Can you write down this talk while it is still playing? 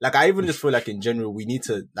Like, I even just feel like in general, we need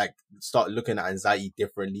to like start looking at anxiety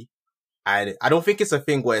differently. And I don't think it's a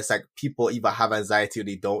thing where it's like people either have anxiety or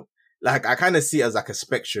they don't. Like, I kind of see it as like a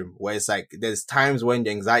spectrum where it's like, there's times when the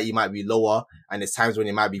anxiety might be lower and there's times when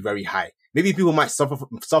it might be very high. Maybe people might suffer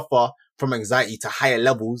from anxiety to higher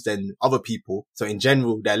levels than other people. So in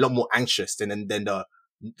general, they're a lot more anxious than the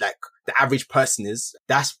average person is.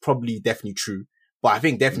 That's probably definitely true. But I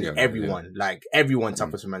think definitely everyone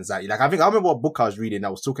suffers from anxiety. Like, I remember what book I was reading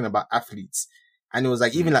that was talking about athletes. And it was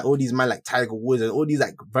like, even like all these men like Tiger Woods and all these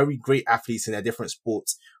like very great athletes in their different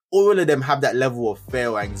sports, all of them have that level of fear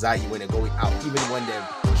or anxiety when they're going out, even when they're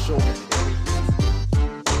sure that they're great.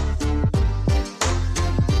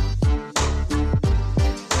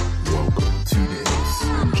 Welcome to the Ace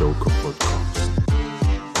and Joker podcast.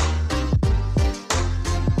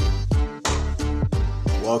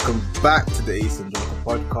 Welcome back to the Ace and Joker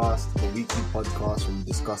podcast, the weekly podcast where we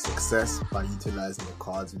discuss success by utilizing the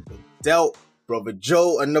cards we've been dealt. Brother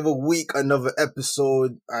Joe, another week, another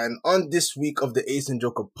episode. And on this week of the Ace and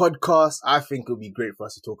Joker podcast, I think it would be great for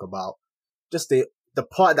us to talk about just the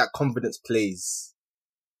part that confidence plays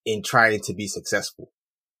in trying to be successful.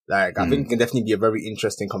 Like, I think it can definitely be a very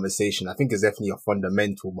interesting conversation. I think it's definitely a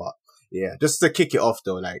fundamental, but yeah, just to kick it off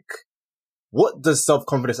though, like, what does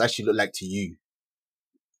self-confidence actually look like to you?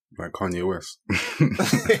 Like Kanye West.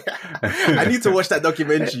 I need to watch that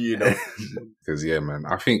documentary, you know. Because yeah, man,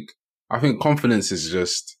 I think confidence is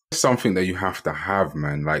just something that you have to have,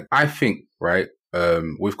 man. Like, I think, right,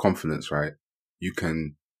 with confidence, right, you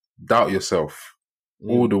can doubt yourself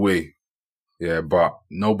all the way. Yeah, but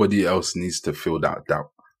nobody else needs to feel that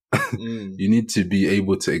doubt. You need to be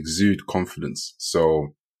able to exude confidence.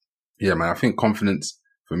 So yeah, man, I think confidence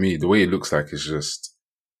for me, the way it looks like is just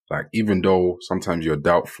like, even though sometimes you're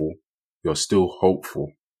doubtful, you're still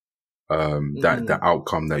hopeful, that the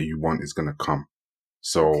outcome that you want is going to come.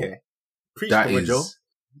 So that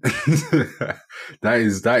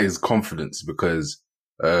is confidence, because,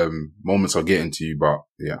 moments are getting to you, but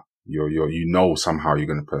yeah, somehow you're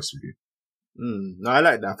going to persevere. No, I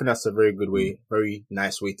like that. I think that's a very good way, very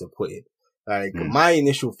nice way to put it. Like, my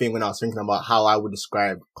initial thing when I was thinking about how I would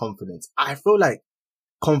describe confidence, I feel like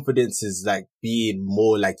confidence is like being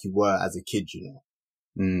more like you were as a kid, you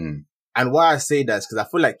know? And why I say that is because I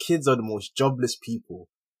feel like kids are the most jobless people,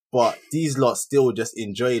 but these lot still just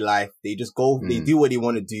enjoy life. They just go, they do what they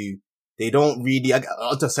want to do. They don't really, up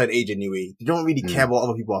to a certain age anyway, they don't really care what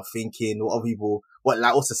other people are thinking,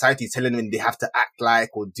 what society is telling them they have to act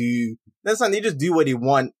like or do. That's not, they just do what they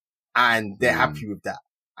want and they're happy with that.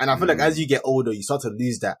 And I feel like as you get older, you start to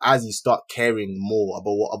lose that as you start caring more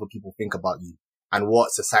about what other people think about you and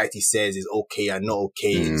what society says is okay and not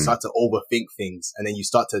okay. You start to overthink things and then you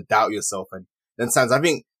start to doubt yourself. And then sometimes I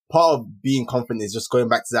think part of being confident is just going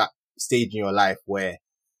back to that stage in your life where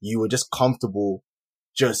you were just comfortable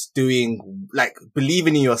just doing, like,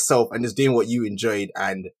 believing in yourself and just doing what you enjoyed,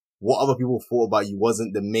 and what other people thought about you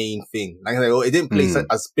wasn't the main thing. Like, it didn't play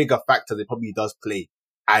as big a factor as it probably does play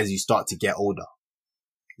as you start to get older.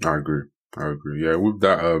 I agree. Yeah, with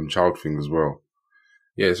that child thing as well.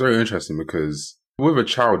 Yeah, it's very interesting because with a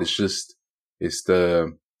child, it's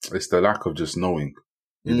the lack of just knowing,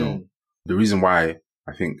 you know. The reason why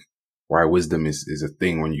I think why wisdom is a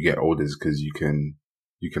thing when you get older is because you can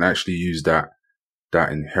actually use that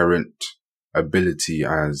inherent ability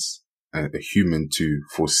as a human to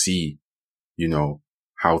foresee, you know,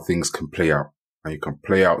 how things can play out. And you can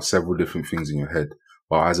play out several different things in your head.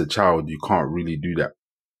 But as a child, you can't really do that.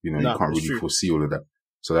 You know, you can't really foresee all of that.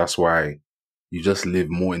 So that's why you just live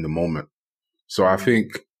more in the moment. So I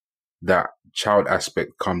think that child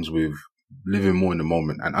aspect comes with living more in the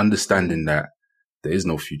moment and understanding that there is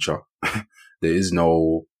no future. There is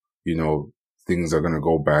no, you know, things are going to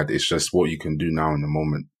go bad. It's just what you can do now in the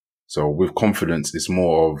moment. So with confidence, it's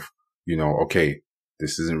more of, you know, okay,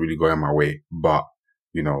 this isn't really going my way, but,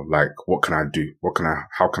 you know, like, what can I do?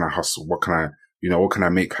 How can I hustle? what can I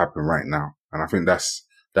make happen right now? And I think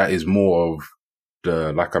that is more of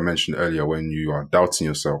like I mentioned earlier, when you are doubting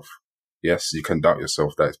yourself. Yes, you can doubt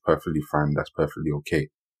yourself. That is perfectly fine. That's perfectly okay.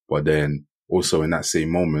 But then also in that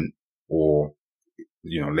same moment, or,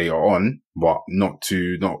 you know, later on, but not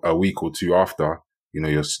a week or two after, you know,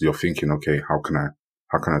 you're thinking, okay, how can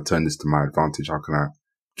I turn this to my advantage? How can I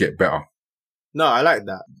get better? No, I like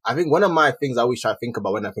that. I think one of my things I always try to think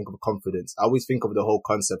about when I think of confidence, I always think of the whole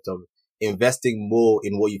concept of investing more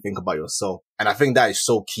in what you think about yourself. And I think that is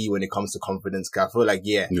so key when it comes to confidence. Cause I feel like,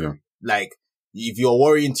 like, if you're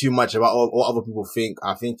worrying too much about what other people think,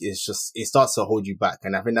 I think it starts to hold you back.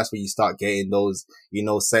 And I think that's where you start getting those,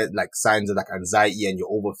 signs of like anxiety, and you're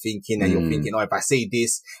overthinking, and you're thinking, oh, if I say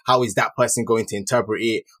this, how is that person going to interpret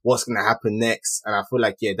it? What's going to happen next? And I feel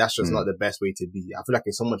like, that's just not the best way to be. I feel like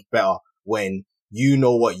it's so much better when you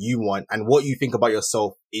know what you want, and what you think about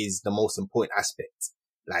yourself is the most important aspect.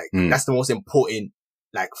 Like, that's the most important,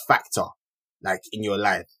 like, factor, like, in your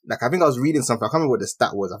life. Like, I think I was reading something, I can't remember what the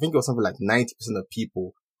stat was. I think it was something like 90% of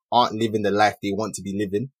people aren't living the life they want to be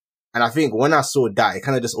living. And I think when I saw that, it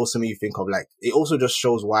kind of just also made you think of, like, it also just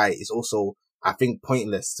shows why it's also, I think,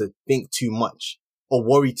 pointless to think too much or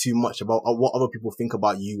worry too much about what other people think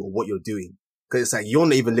about you or what you're doing. Cause it's like, you're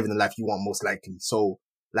not even living the life you want, most likely. So,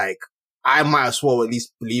 like, I might as well at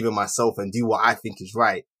least believe in myself and do what I think is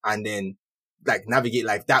right, and then, like, navigate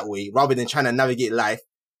life that way, rather than trying to navigate life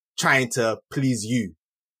trying to please you.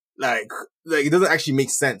 Like it doesn't actually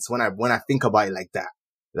make sense when I think about it like that.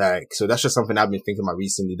 Like, so that's just something I've been thinking about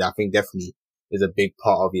recently that I think definitely is a big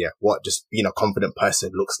part of, what just being a confident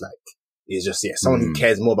person looks like. Is just, someone who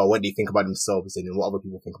cares more about what they think about themselves than what other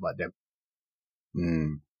people think about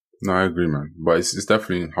them. No, I agree, man. But it's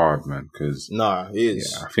definitely hard, man, because it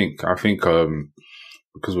is. Yeah, I think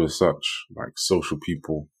because we're such like social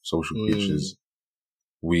creatures,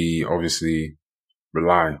 we obviously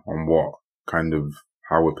rely on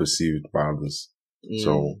how we're perceived by others.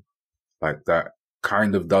 So, like, that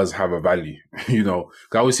kind of does have a value, you know.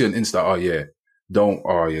 'Cause I always see on Insta,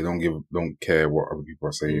 don't care what other people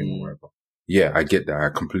are saying or whatever. Yeah, I get that. I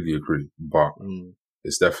completely agree. But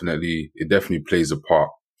it definitely plays a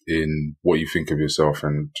part in what you think of yourself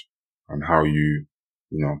and how you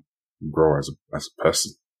grow as a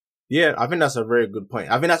person. Yeah, I think that's a very good point.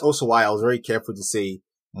 I think that's also why I was very careful to say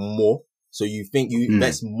more. So you think you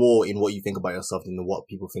invest more in what you think about yourself than what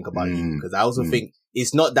people think about you. Because I also think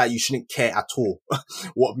it's not that you shouldn't care at all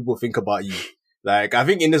what people think about you. Like, I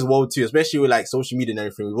think in this world too, especially with like social media and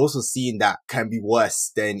everything, we've also seen that can be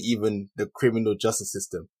worse than even the criminal justice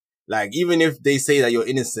system. Like, even if they say that you're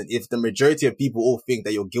innocent, if the majority of people all think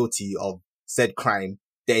that you're guilty of said crime,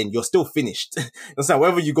 then you're still finished. So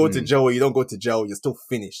whether you go to jail or you don't go to jail, you're still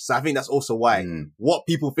finished. So I think that's also why what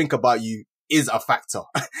people think about you is a factor.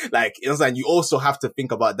 Like, you also have to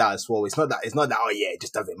think about that as well. It's not that, oh yeah, it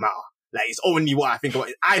just doesn't matter. Like, it's only what I think about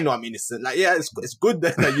it. I know I'm innocent. Like, yeah, it's good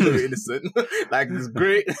that you know you're innocent. Like, it's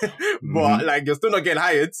great. But, like, you're still not getting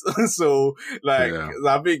hired. So, like,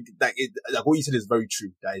 I think, like what you said is very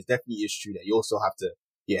true. That it definitely is true that you also have to,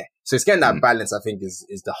 So it's getting that balance, I think,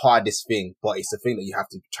 is the hardest thing, but it's the thing that you have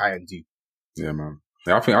to try and do. Yeah, man.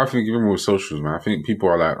 Yeah, I think even with socials, man, I think people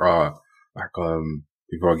are like,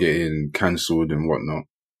 people are getting cancelled and whatnot.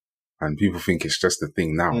 And people think it's just a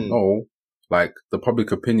thing now. No. Like, the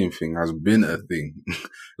public opinion thing has been a thing.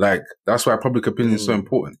 Like, that's why public opinion is so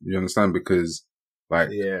important. You understand? Because, like,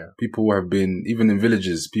 people have been, even in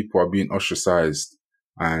villages, people are being ostracized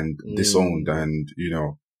and disowned and,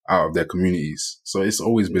 out of their communities. So it's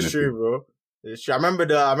always been a thing. True, bro. It's true. I remember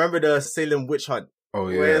the Salem witch hunt. Oh,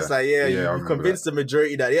 yeah. Where it's like, you convince the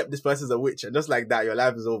majority that, yep, this person's a witch. And just like that, your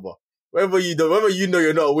life is over. Whether you know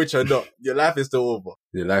you're not a witch or not, your life is still over.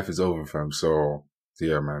 Your life is over, fam. So,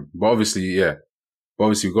 yeah, man. But obviously,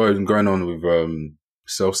 going on with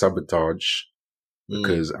self-sabotage,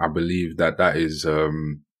 because I believe that is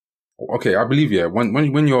okay. I believe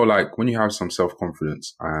when you're like, when you have some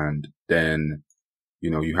self-confidence and then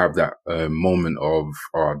you have that moment of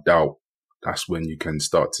doubt, that's when you can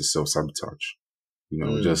start to self-sabotage.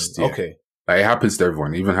 Okay. Like, it happens to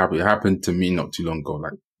everyone. It happened to me not too long ago,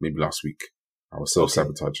 like maybe last week. I was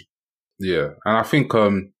self-sabotaging. Yeah. And I think,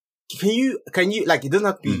 can you, like, it doesn't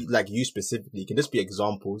have to be like you specifically. It can just be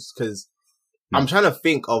examples. Cause I'm trying to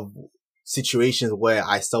think of situations where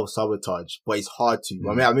I self-sabotage, but it's hard to.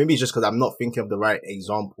 I mean, maybe it's just cause I'm not thinking of the right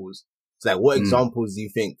examples. So like, what examples do you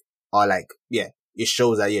think are like, it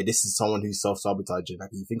shows that, this is someone who's self-sabotaging? Like,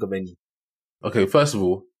 can you think of any? Okay. First of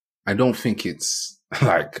all, I don't think it's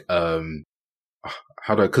like,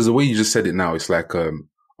 cause the way you just said it now, it's like,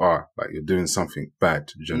 like you're doing something bad.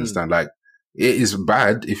 Do you understand? Like, it is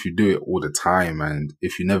bad if you do it all the time and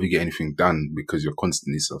if you never get anything done because you're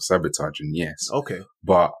constantly self-sabotaging, yes. Okay.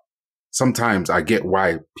 But sometimes I get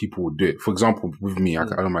why people would do it. For example, with me, I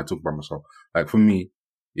don't mind talking about myself. Like, for me,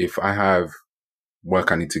 if I have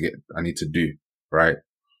work I need to do, right?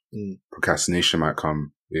 Procrastination might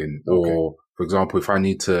come in. Okay. Or, for example, if I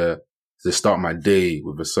need to start my day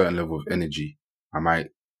with a certain level of energy, I might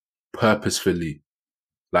purposefully,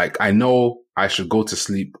 like, I know I should go to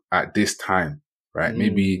sleep at this time, right?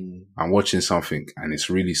 Maybe I'm watching something and it's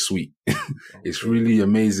really sweet. It's really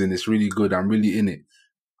amazing. It's really good. I'm really in it.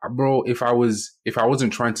 bro, if I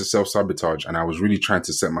wasn't trying to self-sabotage and I was really trying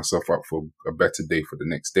to set myself up for a better day for the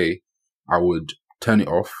next day, I would turn it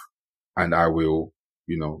off and I will,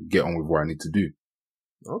 get on with what I need to do.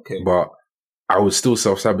 Okay. But I would still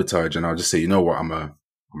self-sabotage and I'll just say, you know what, I'm gonna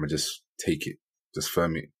just take it. Just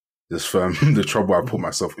firm the trouble I put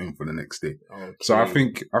myself in for the next day. Okay. So I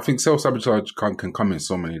think self-sabotage can come in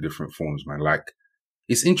so many different forms, man. Like,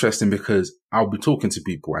 it's interesting because I'll be talking to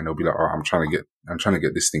people and they'll be like, oh, I'm trying to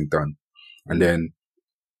get this thing done. And then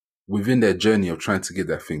within their journey of trying to get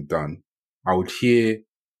that thing done, I would hear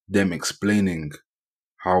them explaining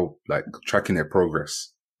how, like, tracking their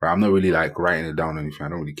progress. Right? I'm not really like writing it down or anything. I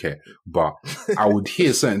don't really care. But I would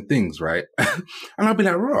hear certain things, right? And I'll be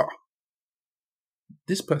like, raw,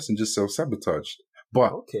 this person just self-sabotaged.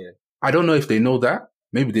 But I don't know if they know that.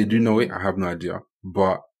 Maybe they do know it. I have no idea.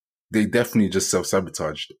 But they definitely just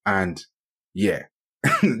self-sabotaged. And yeah,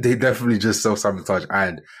 they definitely just self-sabotaged.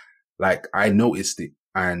 And like, I noticed it.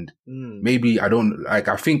 And maybe I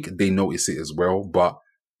think they notice it as well, but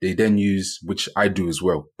they then use, which I do as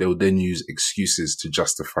well, they'll then use excuses to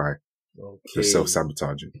justify the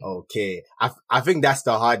self-sabotaging. Okay. I think that's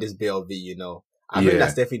the hardest bit of it, I think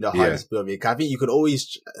that's definitely the hardest bit of it. 'Cause I think you could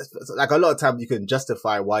always, like, a lot of times you can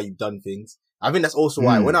justify why you've done things. I think that's also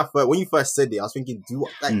why when you first said it, I was thinking, do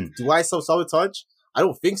I self-sabotage? I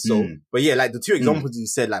don't think so. But yeah, like the two examples you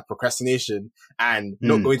said, like procrastination and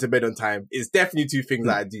not going to bed on time, is definitely two things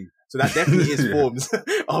that I do. So that definitely is forms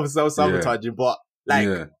of self-sabotaging. But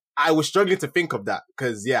like, I was struggling to think of that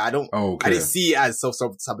because I didn't see it as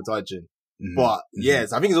self-sabotaging. But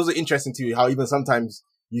yes, I think it's also interesting too how even sometimes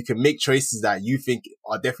you can make choices that you think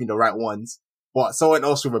are definitely the right ones, but someone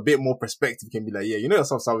else with a bit more perspective can be like, yeah, you're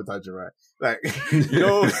self-sabotaging, right? Like,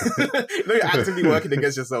 you're actively working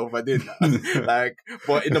against yourself by doing that. Like,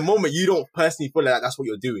 but in the moment, you don't personally feel like that's what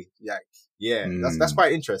you're doing. Like, that's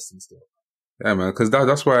quite interesting still. Yeah, man, because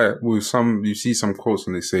that's why with you see some quotes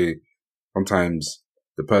and they say sometimes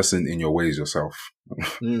the person in your way is yourself.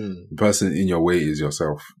 The person in your way is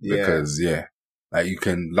yourself. Because, like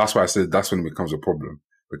that's why I said that's when it becomes a problem.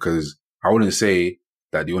 Because I wouldn't say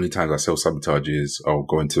that the only times I self-sabotage is,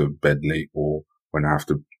 going to bed late or when I have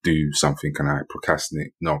to do something and I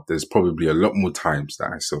procrastinate. No, there's probably a lot more times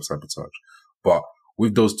that I self-sabotage. But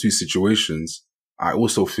with those two situations, I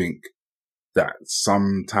also think that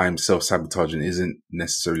sometimes self-sabotaging isn't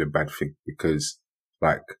necessarily a bad thing because,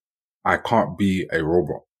 like, I can't be a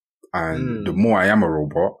robot. And the more I am a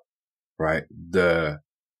robot, right, the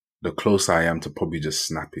closer I am to probably just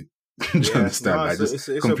snapping. Do you understand? Just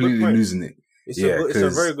completely losing it. It's a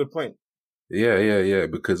very good point. Yeah.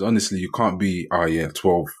 Because honestly, you can't be, 12,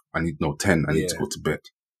 10, I need to go to bed.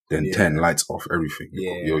 Then 10, lights off, everything.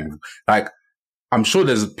 Like, I'm sure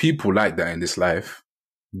there's people like that in this life,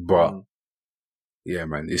 but yeah,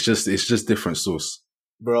 man, it's just different source.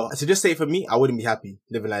 Bro, so just say for me, I wouldn't be happy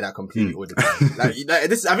living like that completely all the time. like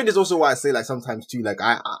this, I think this is also why I say like sometimes too, like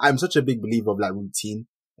I'm such a big believer of like routine.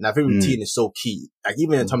 And I think routine is so key. Like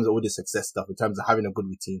even in terms of all the success stuff, in terms of having a good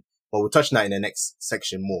routine. But we'll touch on that in the next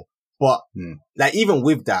section more. But like even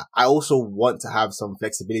with that, I also want to have some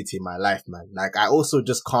flexibility in my life, man. Like I also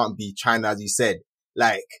just can't be trying, as you said,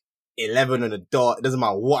 like 11 on the dot. It doesn't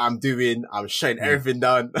matter what I'm doing. I'm shutting everything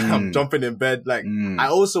down. I'm jumping in bed. Like I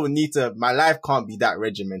also need to, my life can't be that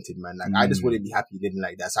regimented, man. Like I just wouldn't be happy living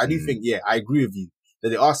like that. So I do think, I agree with you that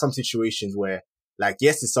there are some situations where like,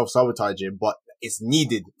 yes, it's self-sabotaging, but it's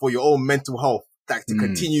needed for your own mental health, like to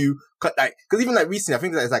continue, like, cause even like recently,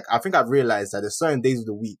 I think I've realized that there's certain days of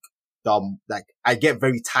the week that like I get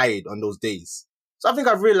very tired on those days. So I think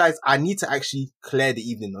I've realized I need to actually clear the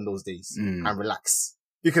evening on those days and relax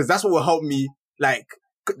because that's what will help me like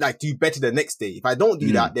do better the next day. If I don't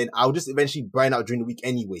do that, then I'll just eventually burn out during the week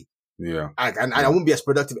anyway. Yeah. And I won't be as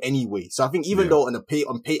productive anyway. So I think even though on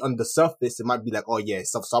the surface, it might be like, oh yeah,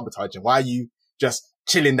 self-sabotaging. Why are you just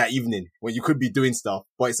chilling that evening when you could be doing stuff?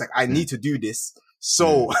 But it's like, I need to do this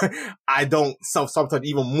so I don't self-sabotage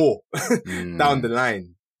even more down the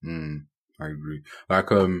line. I agree.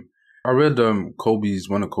 Like, I read,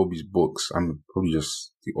 one of Kobe's books. I'm probably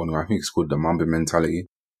just the only one. I think it's called The Mamba Mentality.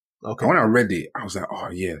 Okay. And when I read it, I was like, oh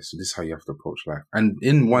yeah, so this is how you have to approach life. And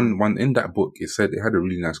in in that book, it had a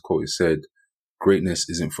really nice quote. It said, greatness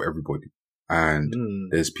isn't for everybody.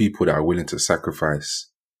 And there's people that are willing to sacrifice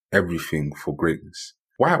everything for greatness.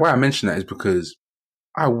 Why I mention that is because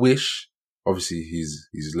I wish, obviously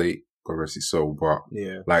he's late, God rest his soul, but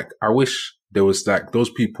like I wish there was like those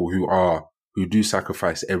people who do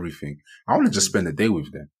sacrifice everything. I want to just spend a day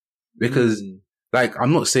with them because like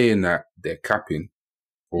I'm not saying that they're capping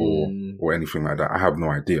or anything like that. I have no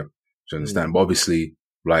idea. Do you understand? But obviously,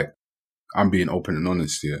 like I'm being open and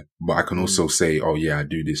honest here, but I can also say, oh yeah, I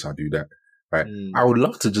do this, I do that. Right. I would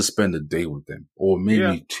love to just spend a day with them or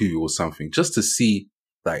maybe 2 or something just to see,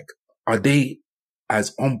 like, are they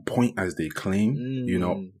as on point as they claim? You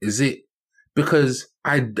know, is it because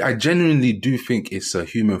I genuinely do think it's a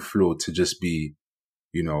human flaw to just be,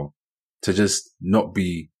 you know, to just not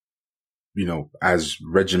be, you know, as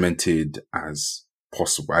regimented as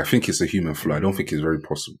possible. I think it's a human flaw. I don't think it's very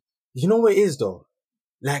possible. You know what it is though?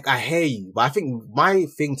 Like, I hear you, but I think my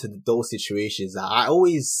thing to those situations, I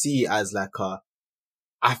always see as like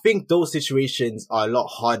I think those situations are a lot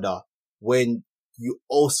harder when you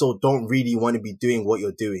also don't really want to be doing what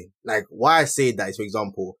you're doing. Like, why I say that is, for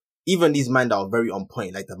example, even these men that are very on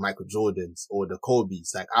point, like the Michael Jordans or the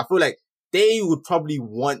Kobe's, like, I feel like they would probably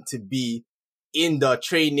want to be in the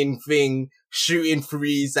training thing, shooting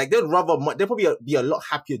threes. Like, they'd probably be a lot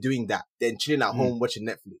happier doing that than chilling at home watching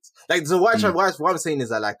Netflix. Like, so what I'm saying is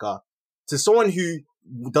that, like, to someone who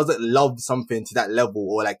doesn't love something to that level,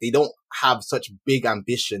 or like they don't have such big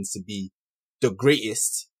ambitions to be the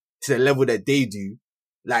greatest to the level that they do,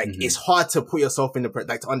 like, it's hard to put yourself in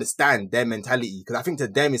like, to understand their mentality. Cause I think to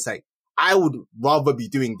them, it's like, I would rather be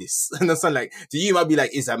doing this. And that's not like, to you, it might be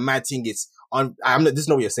like, it's a mad thing. It's this is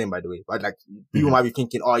not what you're saying, by the way, but like, people might be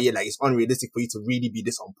thinking, oh yeah, like, it's unrealistic for you to really be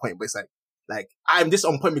this on point. But it's like, I'm this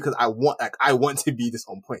on point because I want to be this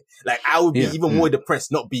on point. Like, I would be even more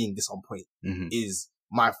depressed not being this on point is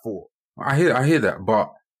my fault. I hear that,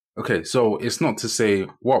 but okay, so it's not to say,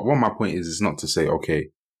 what my point is not to say, okay,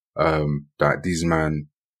 that these men,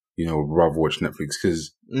 you know, rather watch Netflix,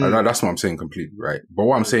 because that's what I'm saying completely, right? But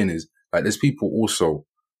what I'm saying is, like, there's people also,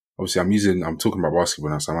 obviously I'm talking about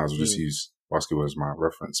basketball now, so I might as well just use basketball as my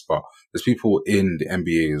reference, but there's people in the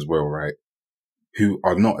NBA as well, right, who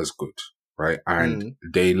are not as good, right? And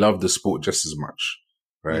they love the sport just as much,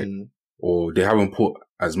 right? Or they haven't put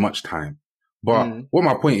as much time. But what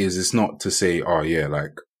my point is, it's not to say, oh yeah,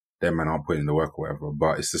 like, them men aren't putting in the work or whatever,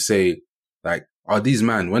 but it's to say, like, are these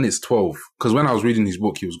men, when it's 12, because when I was reading his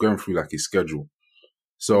book, he was going through like his schedule.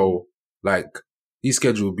 So, like, his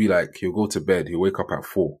schedule would be like, he'll go to bed, he'll wake up at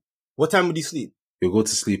 4. What time would he sleep? He'll go to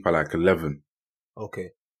sleep at like 11. Okay.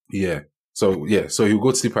 Yeah. So he'll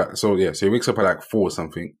go to sleep so he wakes up at like 4 or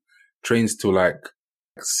something, trains till like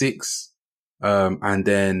 6, and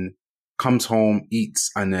then comes home,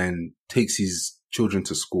 eats, and then takes his children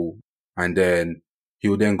to school. And then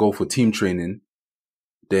he'll then go for team training.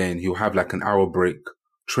 Then he'll have like an hour break,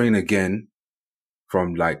 train again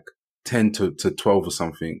from like 10 to 12 or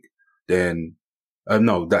something. Then,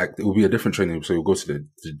 that it will be a different training. So he'll go to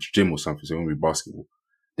the gym or something. So it won't be basketball.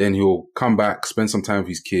 Then he'll come back, spend some time with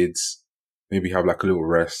his kids, maybe have like a little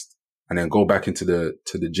rest, and then go back into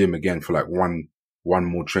the gym again for like one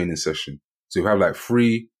more training session. So he'll have like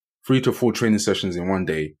 3 to 4 training sessions in one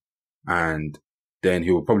day. And then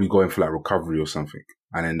he'll probably go in for like recovery or something.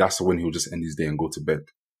 And then that's when he'll just end his day and go to bed.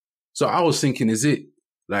 So I was thinking, is it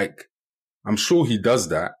like, I'm sure he does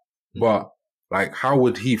that, but like, how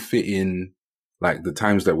would he fit in like the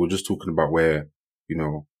times that we're just talking about where, you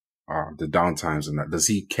know, the downtimes and that? Does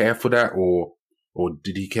he care for that, or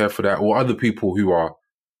did he care for that? Or other people who are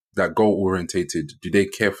that goal orientated, do they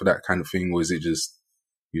care for that kind of thing? Or is it just,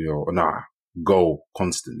 you know, go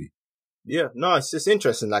constantly? Yeah, no, it's just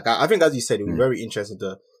interesting. Like, I think, as you said, it was very interesting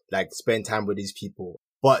to like spend time with these people.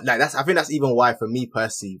 But like, I think that's even why, for me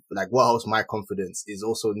personally, like, what helps my confidence is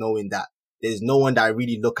also knowing that there's no one that I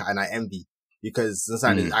really look at and I envy. Because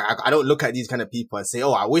sometimes I don't look at these kind of people and say,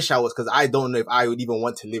 oh, I wish I was, because I don't know if I would even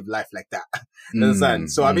want to live life like that. You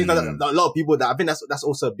understand? So I think that a lot of people, that I think that's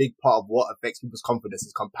also a big part of what affects people's confidence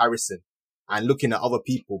is comparison and looking at other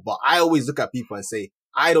people. But I always look at people and say,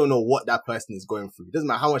 I don't know what that person is going through. It doesn't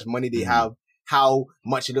matter how much money they have, how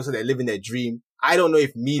much it looks like they're living their dream. I don't know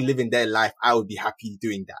if me living their life, I would be happy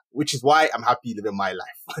doing that, which is why I'm happy living my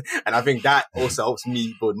life. And I think that also helps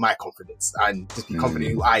me build my confidence and just be confident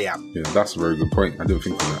in who I am. Yeah, that's a very good point. I didn't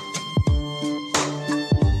think of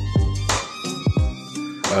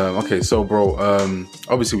that. Okay, so bro,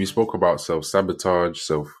 obviously we spoke about self-sabotage,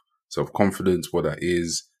 self-confidence, what that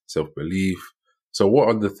is, self-belief. So what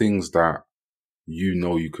are the things that you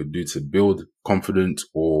know you could do to build confidence,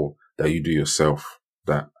 or that you do yourself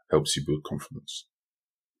that helps you build confidence?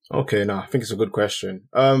 Okay, no, I think it's a good question.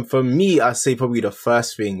 For me, I'd say probably the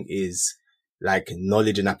first thing is like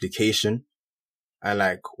knowledge and application. And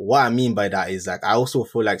like, what I mean by that is like, I also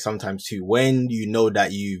feel like sometimes too, when you know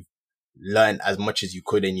that you've learned as much as you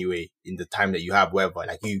could anyway in the time that you have, wherever,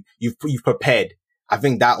 like you've prepared. I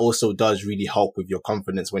think that also does really help with your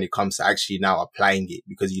confidence when it comes to actually now applying it,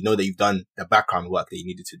 because you know that you've done the background work that you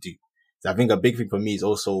needed to do. So I think a big thing for me is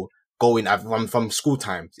also from school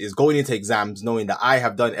times, is going into exams knowing that I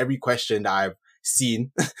have done every question that I've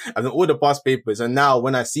seen. I've done all the past papers. And now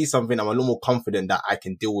when I see something, I'm a little more confident that I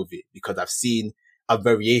can deal with it because I've seen a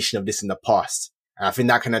variation of this in the past. And I think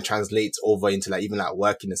that kind of translates over into like, even like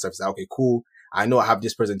working and stuff. It's like, okay, cool. I know I have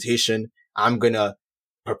this presentation. I'm going to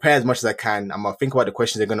prepare as much as I can. I'm going to think about the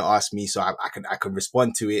questions they're going to ask me so I can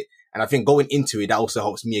respond to it. And I think going into it, that also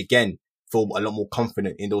helps me again feel a lot more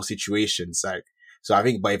confident in those situations. Like, so I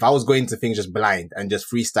think, but if I was going to things just blind and just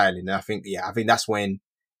freestyling, I think that's when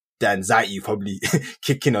the anxiety probably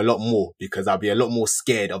kick in a lot more because I'll be a lot more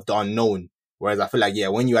scared of the unknown. Whereas I feel like,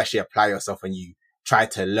 when you actually apply yourself and you try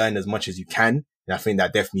to learn as much as you can, then I think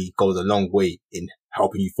that definitely goes a long way in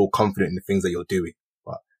helping you feel confident in the things that you're doing.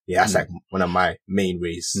 But that's like one of my main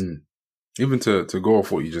ways. Even to go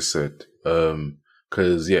off what you just said,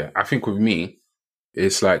 cause I think with me,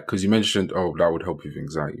 it's like, cause you mentioned, that would help with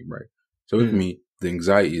anxiety, right? So with me, the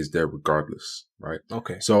anxiety is there regardless, right?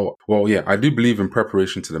 Okay. So, I do believe in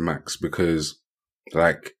preparation to the max because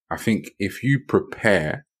like, I think if you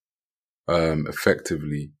prepare,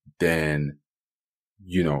 effectively, then,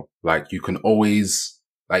 like you can always,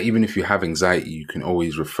 like, even if you have anxiety, you can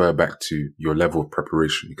always refer back to your level of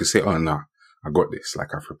preparation. You can say, oh, no, I got this.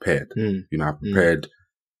 Like I prepared, I prepared,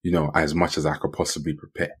 as much as I could possibly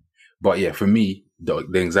prepare. But for me, the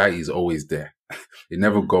anxiety is always there. It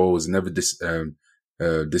never goes, never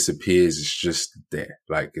disappears. It's just there.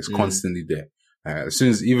 Like it's constantly there. As soon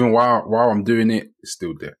as, even while I'm doing it, it's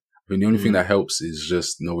still there. I mean, the only thing that helps is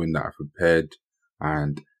just knowing that I prepared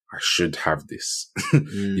and I should have this,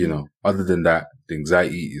 other than that, the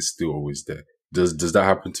anxiety is still always there. Does that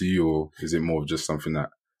happen to you, or is it more of just something that,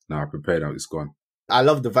 I prepared, now it's gone? I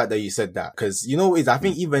love the fact that you said that because, I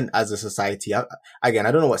think even as a society, I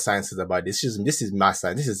don't know what science is about. This is math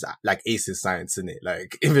science. This is like ACEs science, isn't it?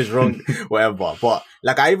 Like if it's wrong, whatever. But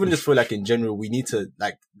like, I even just feel like in general, we need to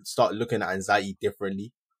like start looking at anxiety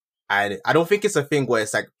differently. And I don't think it's a thing where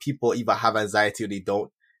it's like people either have anxiety or they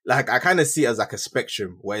don't. Like, I kind of see it as like a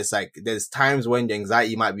spectrum where it's like, there's times when the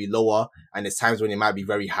anxiety might be lower and there's times when it might be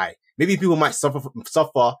very high. Maybe people might suffer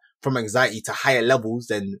from anxiety to higher levels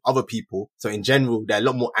than other people. So in general, they're a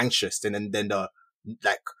lot more anxious than the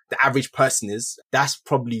average person is. That's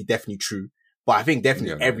probably definitely true. But I think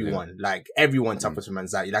definitely everyone suffers from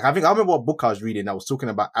anxiety. Like I remember what book I was reading that was talking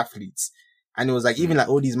about athletes. And it was like, even like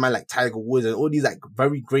all these men like Tiger Woods and all these like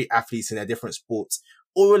very great athletes in their different sports,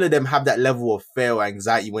 all of them have that level of fear or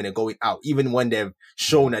anxiety when they're going out, even when they've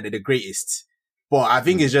shown that they're the greatest. But I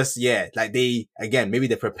think it's just, like maybe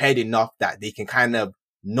they're prepared enough that they can kind of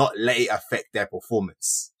not let it affect their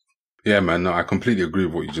performance. Yeah, man. No, I completely agree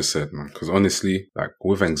with what you just said, man. Because honestly, like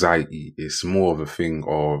with anxiety, it's more of a thing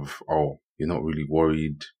of, you're not really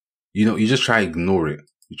worried. You just try to ignore it.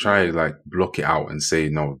 You try to like block it out and say,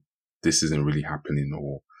 no, this isn't really happening,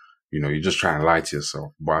 or, you just try and lie to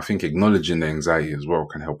yourself. But I think acknowledging the anxiety as well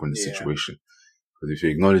can help in the situation. Because if you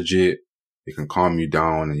acknowledge it, it can calm you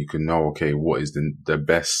down and you can know, okay, what is the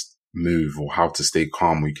best move or how to stay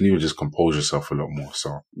calm, or you can even just compose yourself a lot more.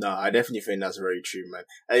 So no, I definitely think that's very true, man.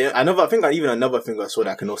 I think another thing I saw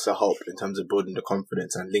that can also help in terms of building the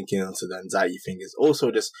confidence and linking onto the anxiety thing is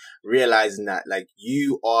also just realizing that like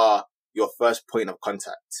you are your first point of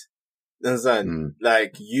contact. Understand?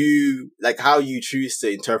 Like how you choose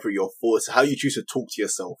to interpret your thoughts, how you choose to talk to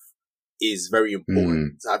yourself is very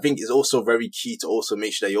important. So I think it's also very key to also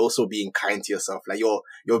make sure that you're also being kind to yourself. Like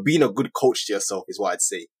you're being a good coach to yourself is what I'd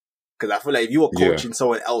say. Because I feel like if you were coaching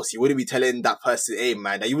someone else, you wouldn't be telling that person, hey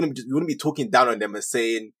man, that you wouldn't be talking down on them and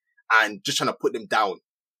saying, and just trying to put them down.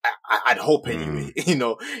 I'd hope anyway, you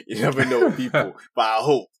never know with people, but I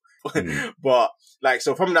hope. But like,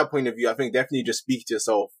 so from that point of view, I think definitely just speak to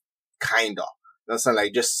yourself kinder. That's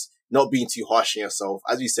like just not being too harsh on yourself.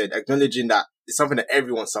 As we said, acknowledging that it's something that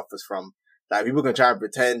everyone suffers from. Like people can try and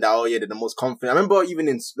pretend that, they're the most confident. I remember even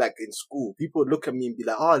in school, people would look at me and be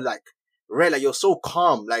like, Ray, like you're so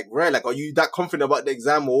calm. Like Ray, like are you that confident about the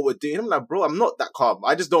exam or what we're doing? I'm like, bro, I'm not that calm.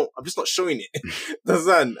 I'm just not showing it.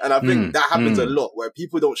 Understand? And I think that happens a lot where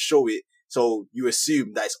people don't show it. So you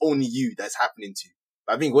assume that it's only you that's happening to.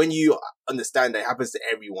 But I think when you understand that it happens to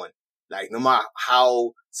everyone, like no matter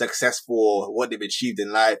how successful or what they've achieved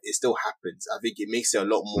in life, it still happens. I think it makes it a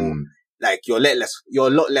lot more like you're a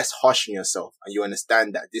lot less harsh on yourself, and you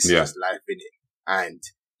understand that this is just life in it. And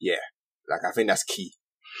like I think that's key.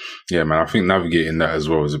 Yeah, man. I think navigating that as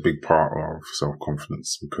well is a big part of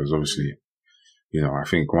self-confidence because obviously, I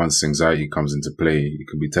think once anxiety comes into play, it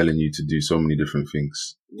can be telling you to do so many different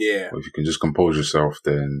things. Yeah. But if you can just compose yourself,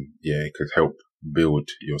 then it could help build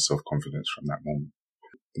your self-confidence from that moment.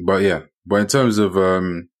 But in terms of,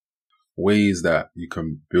 ways that you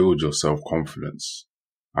can build your self-confidence,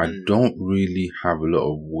 I don't really have a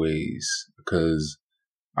lot of ways, because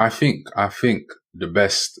I think the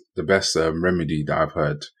best remedy that I've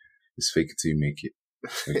heard is fake it till you make it.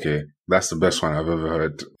 Okay. That's the best one I've ever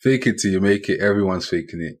heard. Fake it till you make it. Everyone's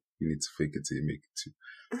faking it. You need to fake it till you make it too.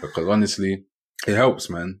 Because honestly, it helps,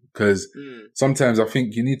 man. Because sometimes I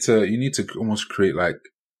think you need to almost create, like,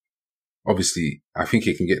 obviously, I think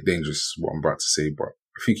it can get dangerous, what I'm about to say, but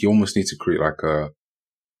I think you almost need to create like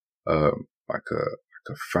a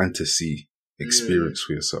fantasy experience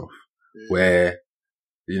for yourself where,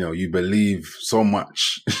 you know, you believe so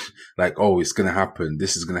much, like, oh, it's going to happen.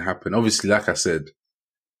 This is going to happen. Obviously, like I said,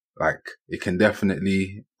 like, it can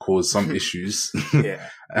definitely cause some issues. Yeah.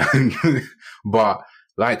 But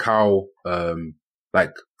like how,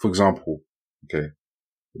 like, for example, okay,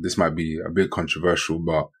 this might be a bit controversial,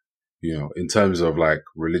 but, you know, in terms of like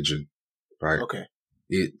religion, right? Okay.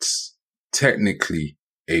 It's technically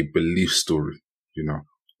a belief story, you know,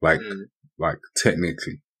 like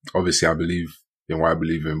technically, obviously I believe in what I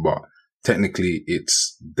believe in, but technically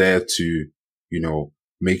it's there to, you know,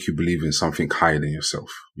 make you believe in something higher than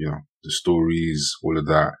yourself, you know, the stories, all of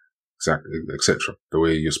that, exactly, etc. The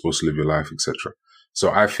way you're supposed to live your life, etc.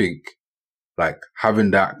 So I think like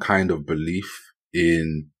having that kind of belief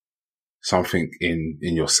in something in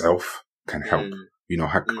yourself can help, you know,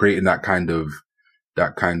 creating that kind of,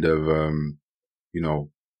 you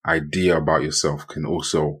know, idea about yourself can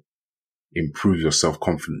also improve your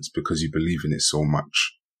self-confidence because you believe in it so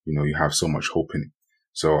much, you know, you have so much hope in it.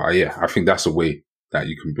 So I think that's a way that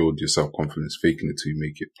you can build your self-confidence, faking it till you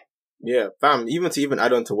make it. Yeah, fam, even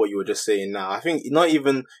add on to what you were just saying now, I think not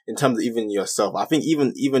even in terms of even yourself, I think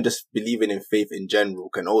even just believing in faith in general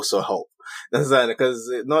can also help. Understand? Because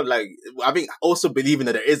not like, I think also believing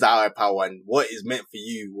that there is a higher power and what is meant for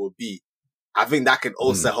you will be, I think that can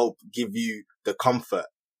also help give you the comfort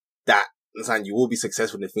that, understand, you will be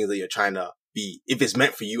successful in the things that you're trying to be, if it's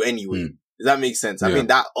meant for you anyway. Does that make sense? I think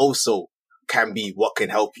that also can be what can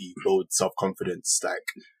help you build self-confidence.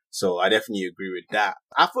 Like, so I definitely agree with that.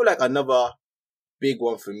 I feel like another big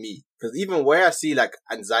one for me, because even where I see like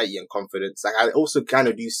anxiety and confidence, like I also kind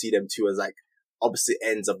of do see them too as like opposite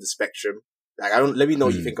ends of the spectrum. Like let me know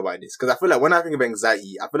what you think about this. Because I feel like when I think of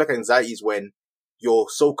anxiety, I feel like anxiety is when you're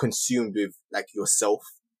so consumed with like yourself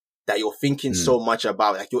that you're thinking so much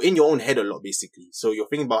about, like you're in your own head a lot basically. So you're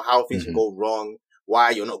thinking about how things can go wrong,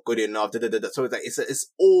 why you're not good enough, So it's like,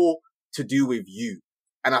 it's all to do with you.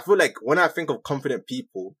 And I feel like when I think of confident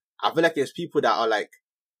people, I feel like there's people that are like,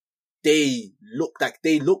 they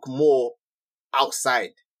look more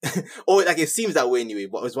outside. Or like it seems that way anyway,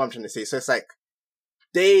 but that's what I'm trying to say. So it's like,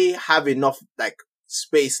 they have enough like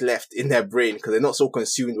space left in their brain because they're not so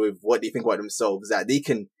consumed with what they think about themselves that they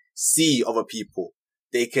can see other people.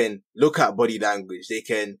 They can look at body language. They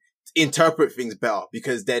can interpret things better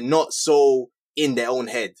because they're not so in their own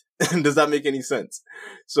head. Does that make any sense?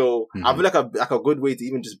 So I feel like a good way to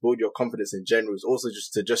even just build your confidence in general is also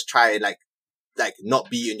just to just try and like not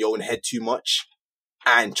be in your own head too much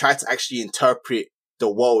and try to actually interpret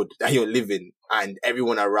the world that you're living and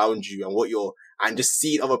everyone around you and just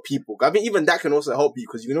see other people. I think even that can also help you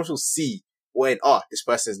because you can also see when, this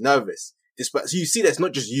person's nervous. So you see that it's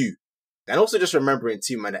not just you. And also just remembering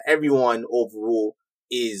too, man, that everyone overall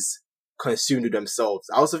is consumed with themselves.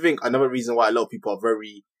 I also think another reason why a lot of people are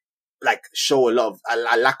very, like, show a lot of,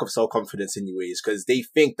 a lack of self-confidence anyways, because they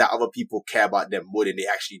think that other people care about them more than they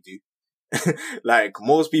actually do. Like,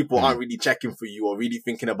 most people aren't really checking for you or really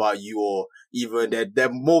thinking about you, or even they're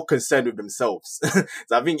more concerned with themselves.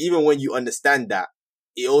 So I think even when you understand that,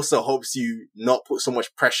 it also helps you not put so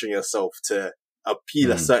much pressure on yourself to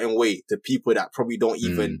appeal a certain way to people that probably don't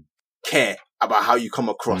even care about how you come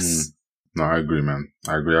across. No, I agree, man.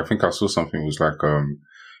 I agree. I think I saw something was like,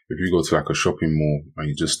 if you go to like a shopping mall and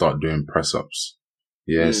you just start doing press ups,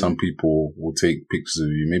 some people will take pictures of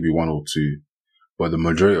you, maybe one or two, but the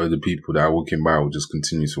majority of the people that are walking by will just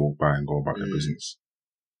continue to walk by and go about their business.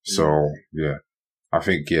 So I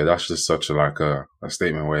think, that's just such a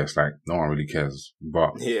statement where it's like, no one really cares.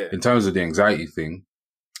 But in terms of the anxiety thing,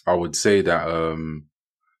 I would say that,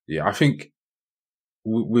 I think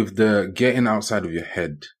with the getting outside of your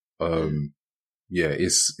head,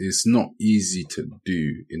 it's not easy to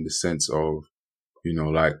do in the sense of, you know,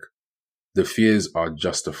 like the fears are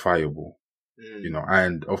justifiable, you know,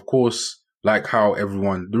 and of course, like how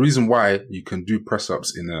the reason why you can do press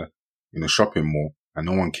ups in a shopping mall and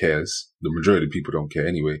no one cares, the majority of people don't care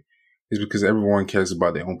anyway, is because everyone cares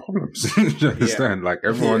about their own problems. You understand? Like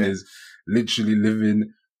everyone is literally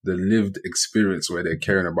living the lived experience where they're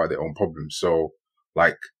caring about their own problems. So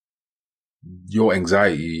like, your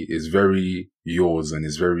anxiety is very yours and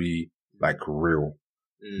is very like real.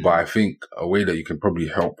 But I think a way that you can probably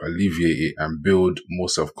help alleviate it and build more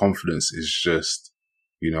self-confidence is just,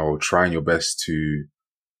 trying your best to,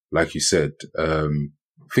 like you said,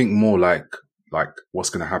 think more like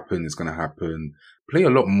what's going to happen is going to happen. Play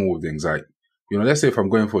a lot more with the anxiety. Let's say if I'm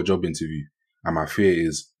going for a job interview and my fear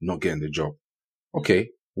is not getting the job. Okay.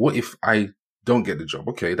 What if I don't get the job?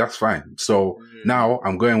 Okay. That's fine. So now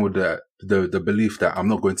I'm going with the belief that I'm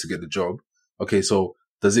not going to get the job. Okay. So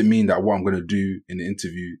does it mean that what I'm going to do in the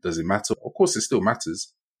interview, does it matter? Of course it still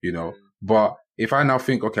matters, but if I now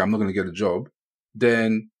think, okay, I'm not going to get the job,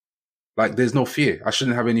 then like, there's no fear. I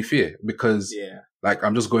shouldn't have any fear because like,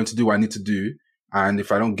 I'm just going to do what I need to do. And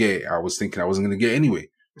if I don't get it, I was thinking I wasn't going to get it anyway.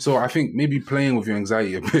 So I think maybe playing with your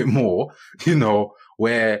anxiety a bit more,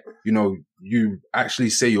 where, you actually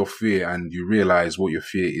say your fear and you realize what your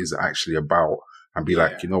fear is actually about and be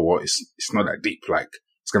like, you know what, it's not that deep. Like,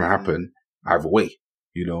 it's going to happen either way,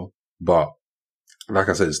 but like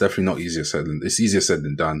I said, it's definitely not it's easier said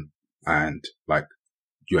than done. And like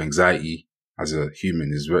your anxiety as a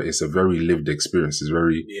human it's a very lived experience. It's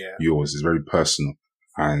very yours. It's very personal,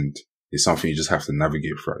 and it's something you just have to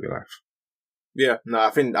navigate throughout your life. Yeah, no,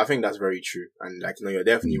 I think that's very true. And like, you're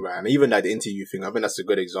definitely right. And even like the interview thing, I think that's a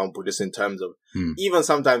good example just in terms of even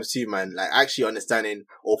sometimes too, man, like actually understanding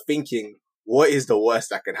or thinking what is the worst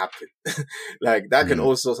that can happen. Like that can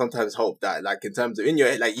also sometimes help that, like in terms of in your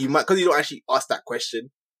head, like you might, cause you don't actually ask that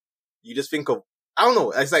question. You just think of, I don't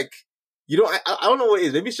know. It's like, I don't know what it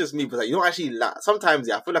is. Maybe it's just me, but like you don't actually sometimes,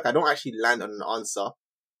 I feel like I don't actually land on an answer.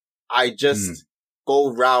 I just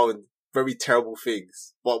go round very terrible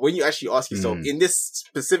things. But when you actually ask yourself, in this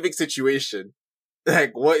specific situation,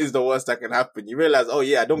 like, what is the worst that can happen? You realize, oh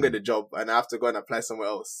yeah, I don't get the job and I have to go and apply somewhere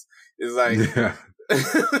else. It's like,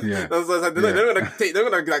 That's like, they're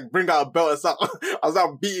gonna like bring out a belt or something. I was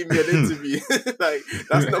out beating me at an interview. Like,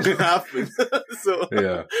 that's not gonna happen.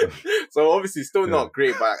 So obviously still not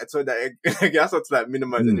great, but so that that's not to like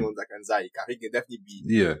minimize anyone's like anxiety. I think it definitely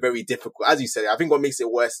be very difficult. As you said, I think what makes it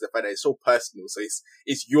worse is the fact that it's so personal. So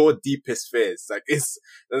it's your deepest fears. Like it's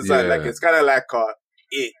like it's kind of like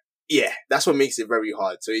that's what makes it very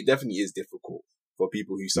hard. So it definitely is difficult for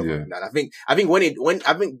people who suffer from that. I think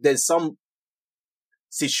when there's some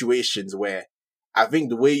situations where I think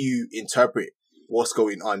the way you interpret what's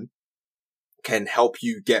going on can help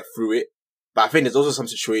you get through it. But I think there's also some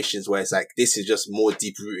situations where it's like, this is just more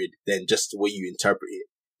deep rooted than just the way you interpret it.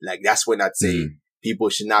 Like, that's when I'd say people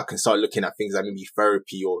should now can start looking at things like maybe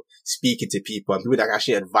therapy or speaking to people and people that can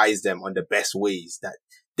actually advise them on the best ways that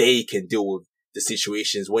they can deal with the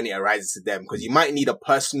situations when it arises to them. Because you might need a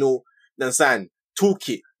personal,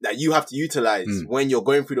 toolkit that you have to utilize when you're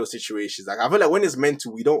going through those situations. Like, I feel like when it's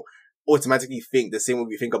mental, we don't automatically think the same way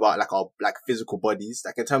we think about like our like physical bodies.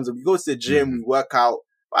 Like in terms of we go to the gym, we work out.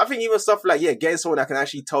 But I think even stuff like, getting someone that can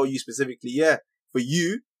actually tell you specifically, for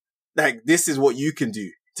you, like this is what you can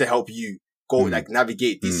do to help you go like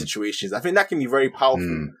navigate these situations. I think that can be very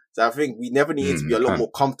powerful. So I think we never need to be a lot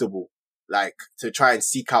more comfortable, like to try and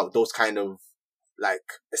seek out those kind of like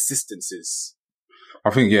assistances. I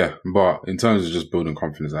think, but in terms of just building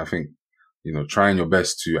confidence, I think, trying your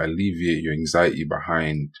best to alleviate your anxiety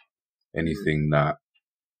behind anything that,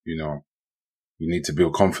 you need to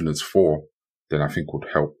build confidence for, then I think would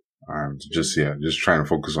help. And just trying to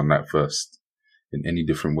focus on that first in any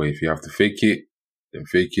different way. If you have to fake it, then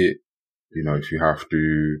fake it. If you have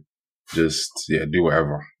to just, do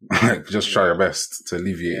whatever, like just try your best to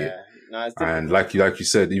alleviate it. No, and like you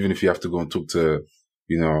said, even if you have to go and talk to,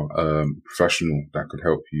 professional that could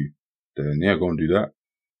help you, then go and do that.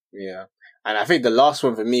 Yeah. And I think the last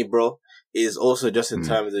one for me, bro, is also just in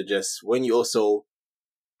terms of just when you also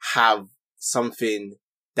have something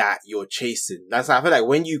that you're chasing. I feel like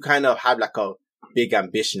when you kind of have like a big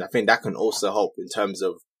ambition, I think that can also help in terms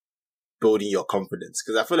of building your confidence.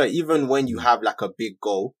 Cause I feel like even when you have like a big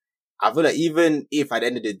goal, I feel like even if at the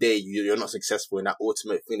end of the day, you're not successful in that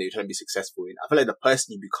ultimate thing that you're trying to be successful in, I feel like the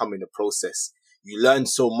person you become in the process, you learn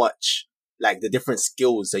so much, like the different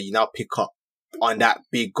skills that you now pick up on that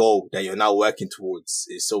big goal that you're now working towards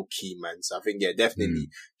is so key, man. So I think, definitely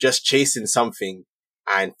just chasing something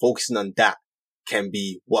and focusing on that can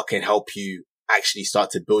be what can help you actually start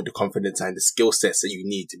to build the confidence and the skill sets that you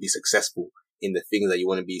need to be successful in the things that you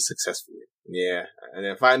want to be successful in. Yeah. And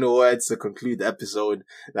then final words to conclude the episode.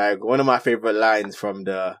 Like one of my favorite lines from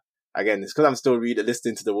again, it's because I'm still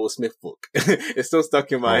listening to the Will Smith book. It's still stuck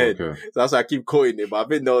in my head. Okay. So that's why I keep quoting it. But I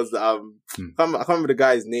think there was, I can't remember the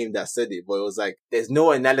guy's name that said it, but it was like, there's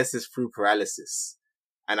no analysis through paralysis.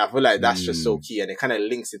 And I feel like that's just so key. And it kind of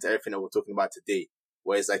links into everything that we're talking about today.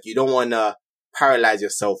 where it's like, you don't want to paralyze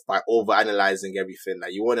yourself by over-analyzing everything.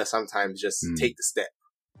 Like, you want to sometimes just take the step.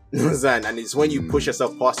 You know what I'm saying? And it's when you push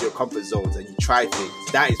yourself past your comfort zones and you try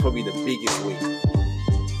things, that is probably the biggest way.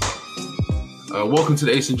 Welcome to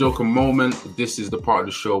the Ace and Joker moment. This is the part of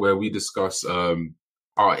the show where we discuss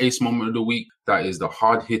our ace moment of the week. That is the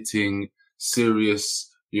hard-hitting, serious,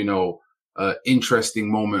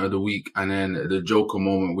 interesting moment of the week. And then the Joker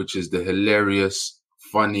moment, which is the hilarious,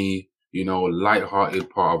 funny, light-hearted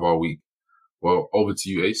part of our week. Well, over to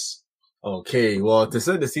you, Ace. Okay, well, to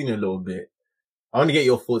set the scene a little bit, I want to get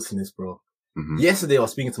your thoughts on this, bro. Mm-hmm. Yesterday, I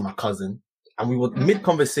was speaking to my cousin, and we were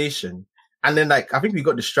mid-conversation, and then, I think we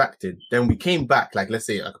got distracted. Then we came back, let's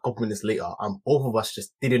say, a couple minutes later, and both of us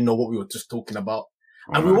just didn't know what we were just talking about.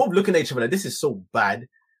 And we were both looking at each other like, this is so bad.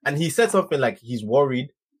 And he said something like he's worried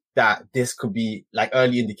that this could be,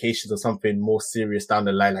 early indications of something more serious down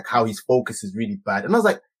the line, how his focus is really bad. And I was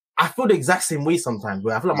like, I feel the exact same way sometimes,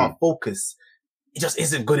 where I feel like my focus, it just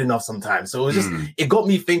isn't good enough sometimes. So it was just, it got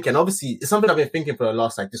me thinking. Obviously, it's something I've been thinking for the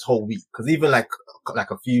last, this whole week. Cause even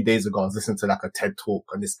a few days ago, I was listening to a TED talk,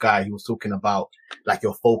 and this guy, he was talking about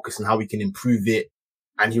your focus and how we can improve it.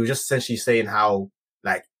 And he was just essentially saying how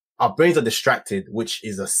our brains are distracted, which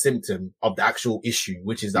is a symptom of the actual issue,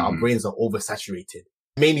 which is that our brains are oversaturated.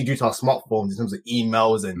 Mainly due to our smartphones in terms of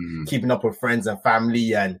emails and keeping up with friends and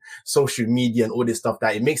family and social media and all this stuff,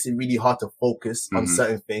 that it makes it really hard to focus on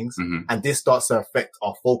certain things. And this starts to affect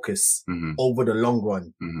our focus over the long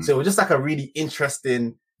run. So it was just a really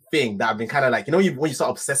interesting thing that I've been kind of when you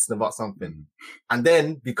start obsessing about something. And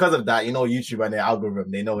then because of that, YouTube and their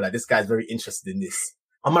algorithm, they know that this guy's very interested in this.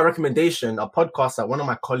 On my recommendation, a podcast that one of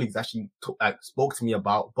my colleagues actually spoke to me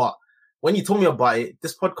about, but when he told me about it,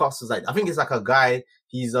 this podcast was I think it's a guy,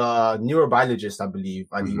 he's a neurobiologist, I believe,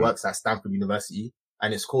 and he works at Stanford University,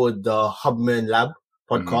 and it's called the Hubman Lab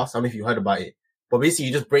podcast. I don't know if you heard about it, but basically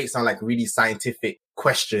he just breaks down really scientific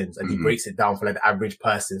questions, and he breaks it down for the average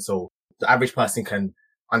person. So the average person can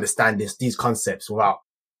understand these concepts without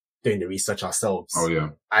doing the research ourselves. Oh yeah.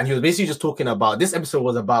 And he was basically just talking about, this episode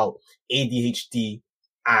was about ADHD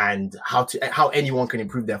and how anyone can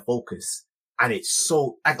improve their focus. And it's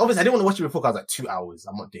so, obviously I didn't want to watch it before, because I was 2 hours.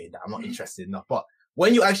 I'm not doing that. I'm not interested enough. But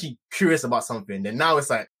when you're actually curious about something, then now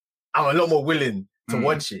it's I'm a lot more willing to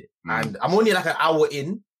watch it. And I'm only an hour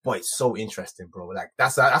in, but it's so interesting, bro.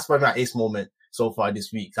 That's probably my ace moment so far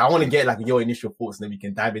this week. So I want to get your initial thoughts, and then we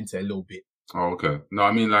can dive into it a little bit. Oh, okay. No,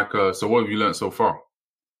 I mean, so what have you learned so far?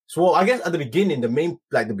 So I guess at the beginning,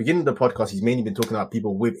 the beginning of the podcast, he's mainly been talking about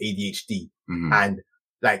people with ADHD and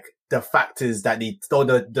the factors that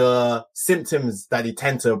the symptoms that they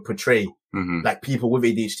tend to portray, people with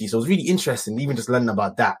ADHD. So it was really interesting, even just learning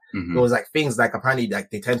about that. It was things apparently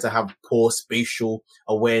they tend to have poor spatial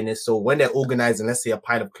awareness. So when they're organizing, let's say a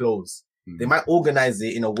pile of clothes, they might organize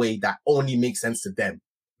it in a way that only makes sense to them.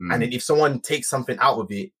 And then if someone takes something out of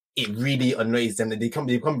it, it really annoys them, and they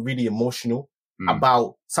become really emotional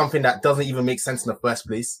about something that doesn't even make sense in the first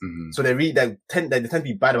place. So they tend to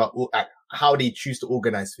be bad about how they choose to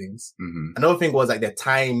organize things. Another thing was their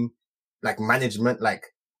time, management,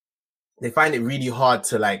 they find it really hard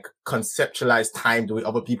to conceptualize time the way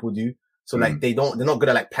other people do. So they're not good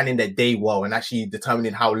at planning their day well and actually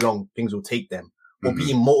determining how long things will take them, or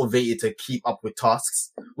being motivated to keep up with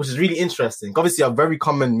tasks, which is really interesting. Obviously, a very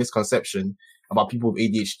common misconception about people with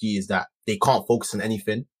ADHD is that they can't focus on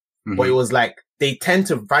anything. But it was they tend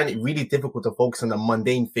to find it really difficult to focus on the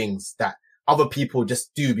mundane things that other people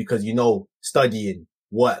just do because, studying,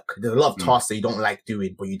 work. There's a lot of tasks that you don't like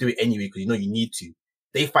doing, but you do it anyway because you need to.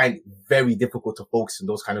 They find it very difficult to focus on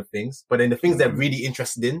those kind of things. But then the things they're really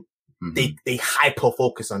interested in, they hyper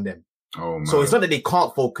focus on them. Oh, man. So it's not that they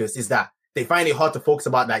can't focus, it's that they find it hard to focus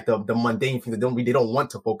about the mundane things they don't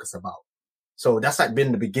want to focus about. So that's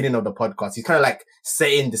been the beginning of the podcast. He's kind of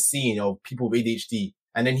setting the scene of people with ADHD.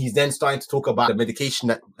 And then he's then starting to talk about the medication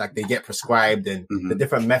that they get prescribed and the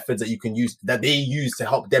different methods that you can use, that they use to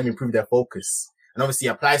help them improve their focus. And obviously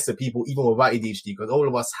it applies to people even without ADHD, because all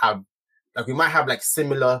of us have, we might have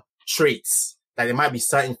similar traits. There might be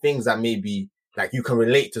certain things that maybe you can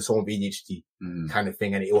relate to someone with ADHD kind of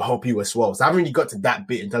thing, and it will help you as well. So I haven't really got to that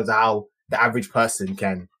bit in terms of how the average person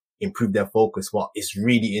can improve their focus. But it's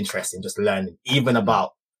really interesting just learning even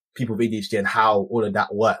about people with ADHD and how all of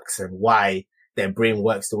that works and why their brain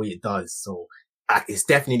works the way it does. So it's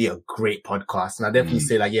definitely a great podcast. And I definitely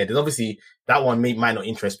say there's obviously that one might not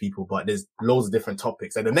interest people, but there's loads of different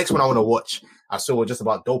topics. And the next one I want to watch, I saw was just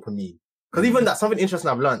about dopamine. Cause even that, something interesting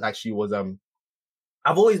I've learned actually was,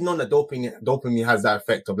 I've always known that dopamine has that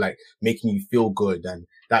effect of making you feel good, and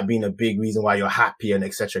that being a big reason why you're happy and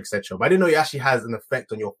et cetera, et cetera. But I didn't know it actually has an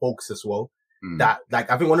effect on your focus as well. that,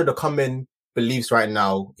 like, I think one of the common beliefs right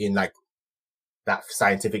now in like that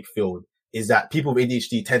scientific field is that people with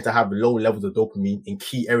ADHD tend to have low levels of dopamine in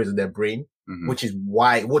key areas of their brain, which is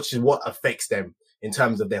what affects them in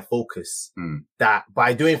terms of their focus. That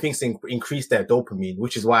by doing things to increase their dopamine,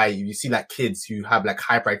 which is why you see like kids who have like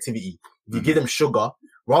hyperactivity, if you give them sugar,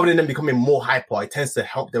 rather than them becoming more hyper, it tends to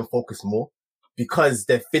help them focus more because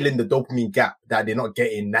they're filling the dopamine gap that they're not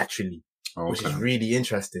getting naturally, which is really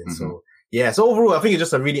interesting. So yeah, so overall, I think it's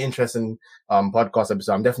just a really interesting podcast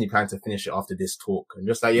episode. I'm definitely planning to finish it after this talk and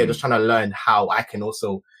just like, just trying to learn how I can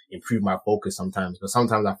also improve my focus sometimes. But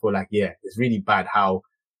sometimes I feel like, it's really bad how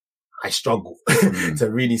I struggle to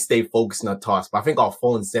really stay focused on a task. But I think our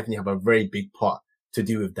phones definitely have a very big part to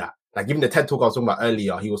do with that. Like even the TED talk I was talking about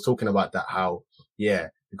earlier, he was talking about that, how,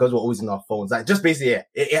 because we're always on our phones, like just basically,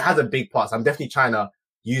 it has a big part. So I'm definitely trying to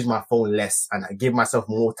use my phone less and give myself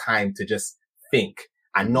more time to just think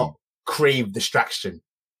and not crave distraction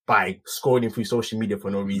by scrolling through social media for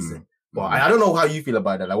no reason. But I don't know how you feel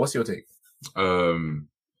about that. Like, what's your take?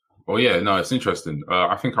 Well, no, it's interesting.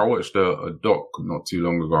 I think I watched a doc not too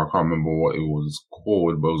long ago. I can't remember what it was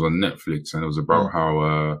called, but it was on Netflix, and it was about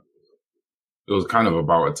how it was kind of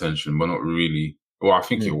about attention, but not really. Well, I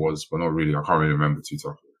think it was, but not really. I can't really remember too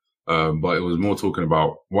tough. But it was more talking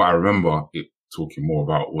about what I remember it talking more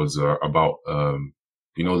about was about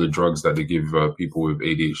the drugs that they give people with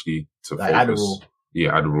ADHD to like focus. Adderall.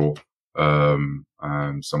 Yeah, Adderall.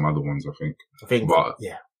 And some other ones, I think. But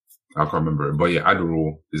I can't remember it. But yeah,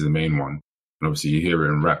 Adderall is the main one. And obviously you hear it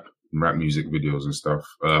in rap music videos and stuff.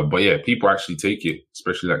 But yeah, people actually take it,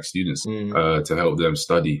 especially like students, to help them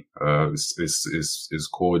study. It's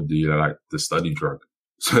called the study drug.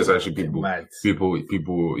 So it's actually people,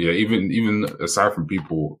 even aside from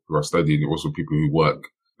people who are studying, also people who work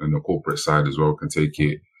in the corporate side as well can take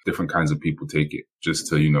it. Different kinds of people take it just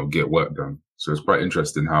to, get work done. So it's quite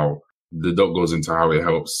interesting how the doc goes into how it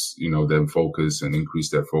helps, them focus and increase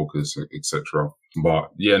their focus, etc. But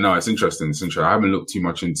it's interesting. It's interesting. I haven't looked too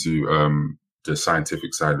much into the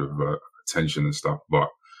scientific side of attention and stuff, but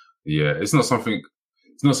it's not something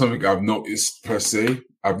I've noticed per se.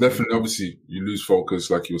 I've definitely, obviously, you lose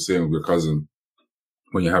focus, like you were saying with your cousin,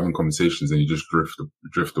 when you're having conversations and you just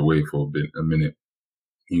drift away for a minute.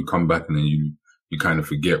 You come back and then you kind of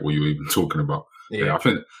forget what you were even talking about. I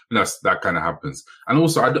think that kind of happens. And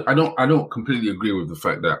also, I don't completely agree with the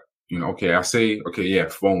fact that,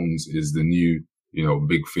 phones is the new,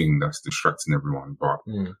 big thing that's distracting everyone. But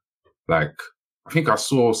like, I think I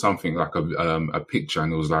saw something like a picture,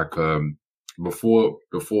 and it was like, before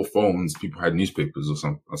phones, people had newspapers or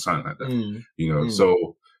something like that,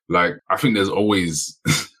 so like, I think there's always,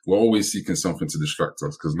 we're always seeking something to distract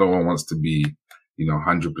us because no one wants to be,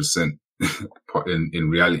 100% in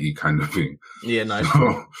reality kind of thing. Yeah, nice.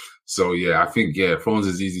 So I think, phones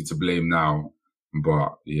is easy to blame now,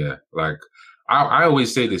 but like, I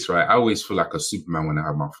always say this, right? I always feel like a Superman when I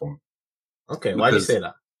have my phone. Okay. Why do you say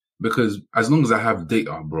that? Because as long as I have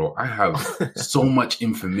data, bro, I have so much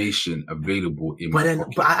information available in my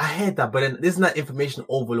pocket. But I heard that, but then isn't that information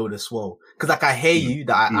overload as well? Because like I hear you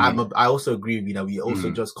that I also agree with you that we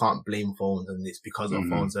also just can't blame phones and it's because of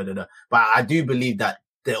phones. But I do believe that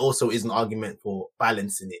there also is an argument for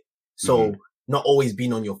balancing it. So not always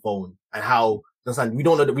being on your phone and how we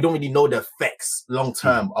don't really know the effects long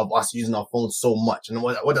term of us using our phones so much and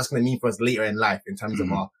what that's going to mean for us later in life in terms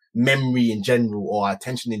of our memory in general or our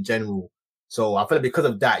attention in general. So I feel like because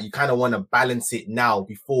of that, you kind of want to balance it now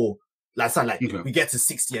before, we get to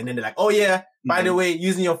 60 and then they're like, oh yeah, by the way,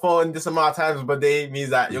 using your phone this amount of times per day means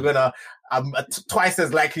that you're gonna twice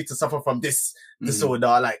as likely to suffer from this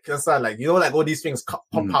disorder. Like, all these things pop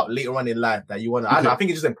out later on in life that you want to, I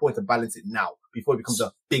think it's just important to balance it now before it becomes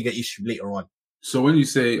a bigger issue later on. So when you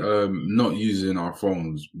say, not using our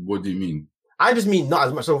phones, what do you mean? I just mean not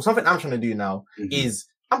as much. So something I'm trying to do now is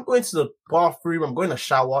I'm going to the bathroom, I'm going to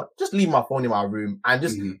shower, just leave my phone in my room and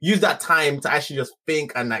just use that time to actually just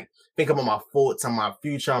think and think about my thoughts and my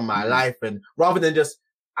future and my life. And rather than just,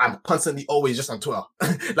 I'm constantly always just on Twitter,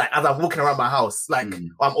 like as I'm walking around my house,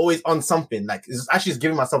 I'm always on something. Like it's actually just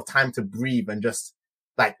giving myself time to breathe and just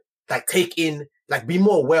like take in, be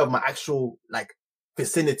more aware of my actual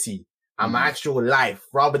vicinity and my actual life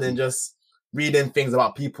rather than just reading things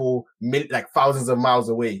about people thousands of miles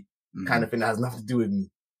away kind of thing that has nothing to do with me.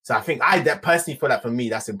 So I think that personally feel like for me,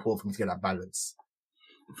 that's important for me to get that balance.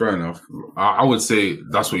 Fair enough. I would say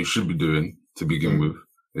that's what you should be doing to begin with.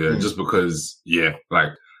 Yeah, just because,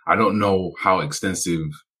 I don't know how extensive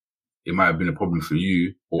it might have been a problem for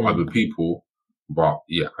you or other people, but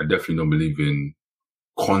I definitely don't believe in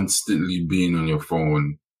constantly being on your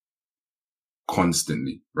phone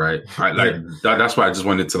constantly, right? That's why I just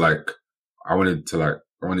wanted to I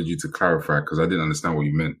wanted you to clarify because I didn't understand what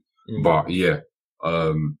you meant. But yeah,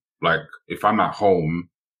 like if I'm at home,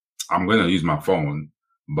 I'm going to use my phone,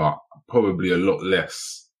 but probably a lot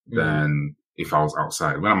less than if I was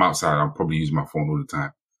outside. When I'm outside, I'll probably use my phone all the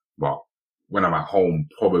time. But when I'm at home,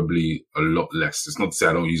 probably a lot less. It's not to say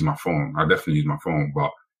I don't use my phone. I definitely use my phone,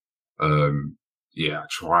 but, yeah,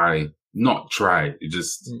 it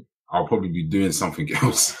just, I'll probably be doing something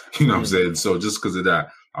else. You know what I'm saying? So just because of that,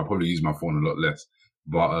 I'll probably use my phone a lot less.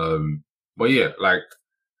 But yeah, like,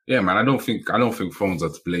 yeah, man, I don't think phones are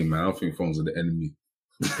to blame, man. I don't think phones are the enemy.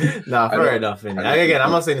 Nah, fair enough. Again,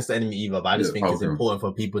 I'm not saying it's the enemy either, but I just think it's important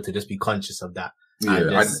for people to just be conscious of that.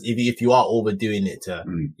 And just, if you are overdoing it,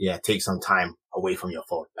 to take some time away from your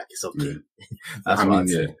phone. Like, it's okay. That's what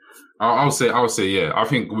I'd say. I'll say, yeah. I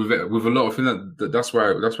think with a lot of things, that's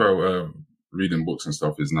why reading books and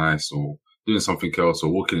stuff is nice, or doing something else,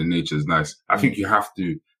 or walking in nature is nice. I think you have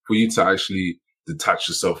to, for you to actually detach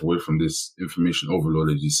yourself away from this information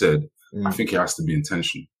overload, as you said. I think it has to be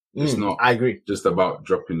intentional. It's not. I agree. Just about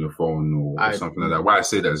dropping your phone or something like that. Why I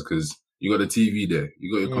say that is because you got the TV there,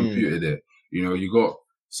 you got your computer there. You know, you got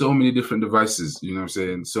so many different devices. You know what I'm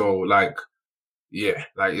saying? So like, yeah,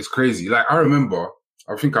 like it's crazy. Like I remember,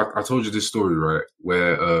 I think I told you this story, right?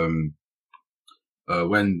 Where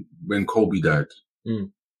when Kobe died, right?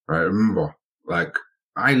 I remember, like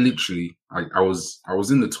I literally, I was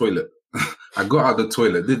in the toilet. I got out of the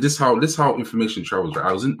toilet. This how information travels, right?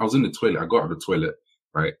 I was in the toilet. I got out of the toilet,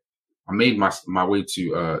 right? I made my way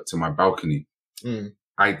to my balcony.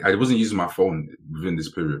 I wasn't using my phone within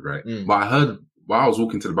this period, right? But I heard, while I was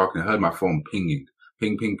walking to the balcony, I heard my phone pinging,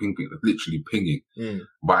 ping, ping, ping, ping, literally pinging.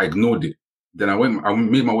 But I ignored it. Then I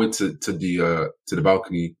made my way to the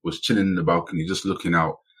balcony, was chilling in the balcony, just looking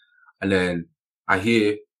out. And then I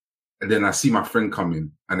see my friend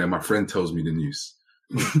coming, and then my friend tells me the news.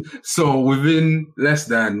 So within less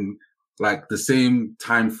than like the same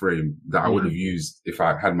time frame that I would have used if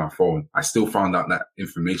I had my phone, I still found out that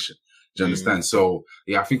information. Do you understand? So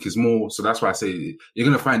yeah, I think it's more, so that's why I say you're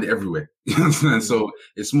going to find it everywhere. You understand? So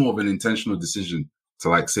it's more of an intentional decision to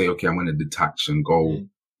like say, okay, I'm going to detach and go,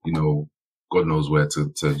 you know, God knows where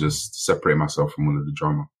to just separate myself from all of the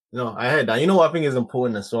drama. No, I heard that. You know what I think is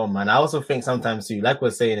important as well, man. I also think sometimes too, like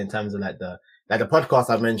we're saying in terms of like the podcast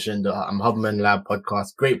I mentioned, Hubman Lab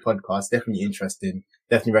podcast, great podcast, definitely interesting.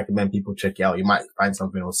 Definitely recommend people check it out. You might find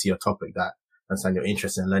something or see a topic that you're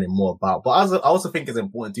interested in learning more about. But I also think it's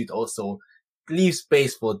important too to also leave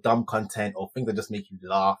space for dumb content or things that just make you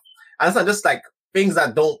laugh. And it's not just like things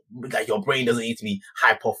that don't, like your brain doesn't need to be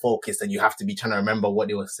hyper focused and you have to be trying to remember what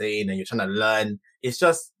they were saying and you're trying to learn. It's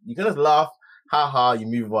just, you can just laugh. Ha, you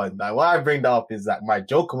move on. Like, why I bring that up is like my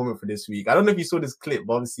joke moment for this week. I don't know if you saw this clip,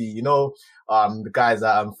 but obviously, you know, the guys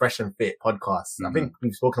at Fresh and Fit podcast. I think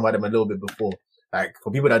we've spoken about them a little bit before. Like, for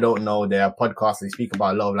people that don't know, they're podcasts. They speak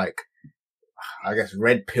about a lot of like, I guess,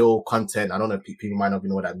 red pill content. I don't know if people might not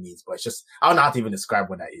even know what that means, but it's just, I don't know how to even describe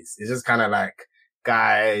what that is. It's just kind of like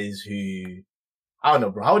guys who, I don't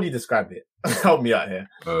know, bro. How would you describe it? Help me out here.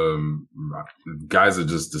 Guys that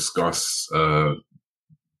just discuss,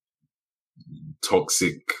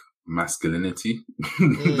 toxic masculinity.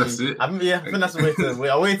 That's it. I think that's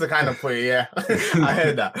a way to kind of put it. Yeah, I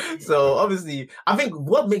heard that. So obviously, I think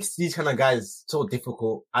what makes these kind of guys so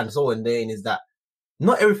difficult and so annoying is that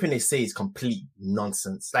not everything they say is complete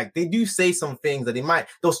nonsense. Like they do say some things that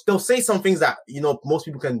they'll say some things that, you know, most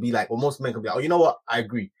people can be like, or most men can be like, oh, you know what? I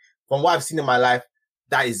agree. From what I've seen in my life,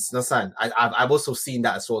 that is not saying. I've also seen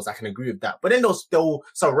that as well, so I can agree with that. But then they'll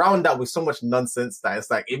surround that with so much nonsense that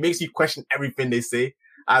it's like, it makes you question everything they say.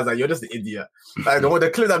 I was like, you're just an idiot. Like,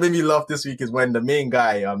 the clip that made me laugh this week is when the main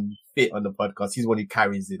guy, Fit on the podcast, he's the one who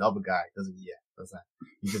carries it. The other guy doesn't, that's like,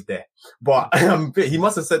 he's just there. But, he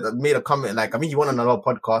must have made a comment, like, I mean, he went on another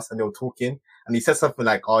podcast and they were talking and he said something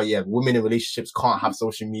like, oh yeah, women in relationships can't have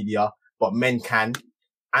social media, but men can.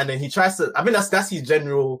 And then he tries to, I mean, that's his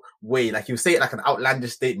general way. Like he'll say it like an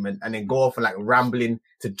outlandish statement and then go off and like rambling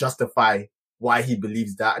to justify why he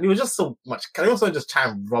believes that. And it was just so much, can also just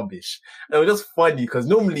chime rubbish. And it was just funny because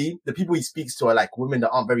normally the people he speaks to are like women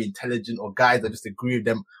that aren't very intelligent or guys that just agree with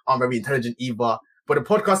them aren't very intelligent either. But the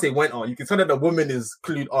podcast they went on, you can tell that the woman is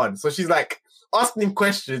clued on. So she's like asking him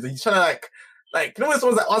questions and he's trying to like, you know when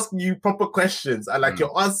someone's like asking you proper questions and like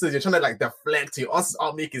your answers, you're trying to like deflect, your answers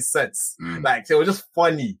aren't making sense. Like, so it was just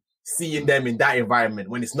funny seeing them in that environment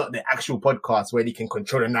when it's not the actual podcast where they can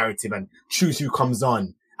control the narrative and choose who comes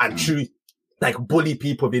on and choose, like bully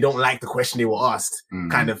people if they don't like the question they were asked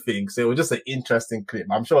kind of thing. So it was just an interesting clip.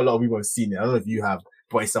 I'm sure a lot of people have seen it. I don't know if you have,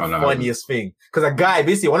 but it's the funniest thing. Cause a guy,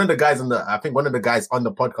 basically one of the guys on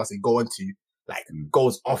the podcast they go into, like,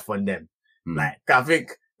 goes off on them. Like, I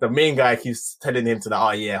think the main guy keeps telling him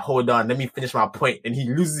to hold on, let me finish my point. And he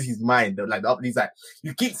loses his mind. Like, he's like,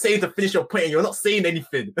 you keep saying to finish your point and you're not saying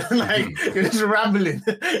anything. Like, you're just rambling.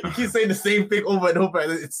 You keep saying the same thing over and over.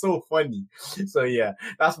 And it's so funny. So yeah,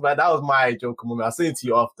 that was my Joker moment. I'll send it to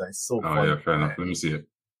you after. It's so funny. Oh yeah, fair enough. Let me see it.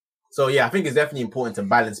 So yeah, I think it's definitely important to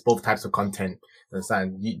balance both types of content.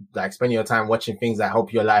 Understand? You like spending your time watching things that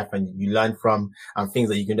help your life and you learn from, and things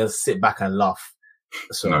that you can just sit back and laugh.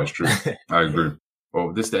 So no, it's true. I agree.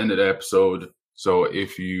 Well, this is the end of the episode. So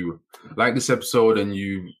if you like this episode and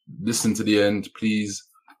you listen to the end, please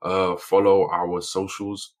follow our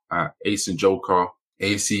socials at Ace and Joker,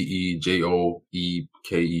 ACEJOEKER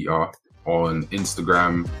on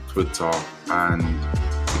Instagram, Twitter, and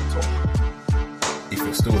TikTok. If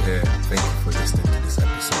you're still here, thank you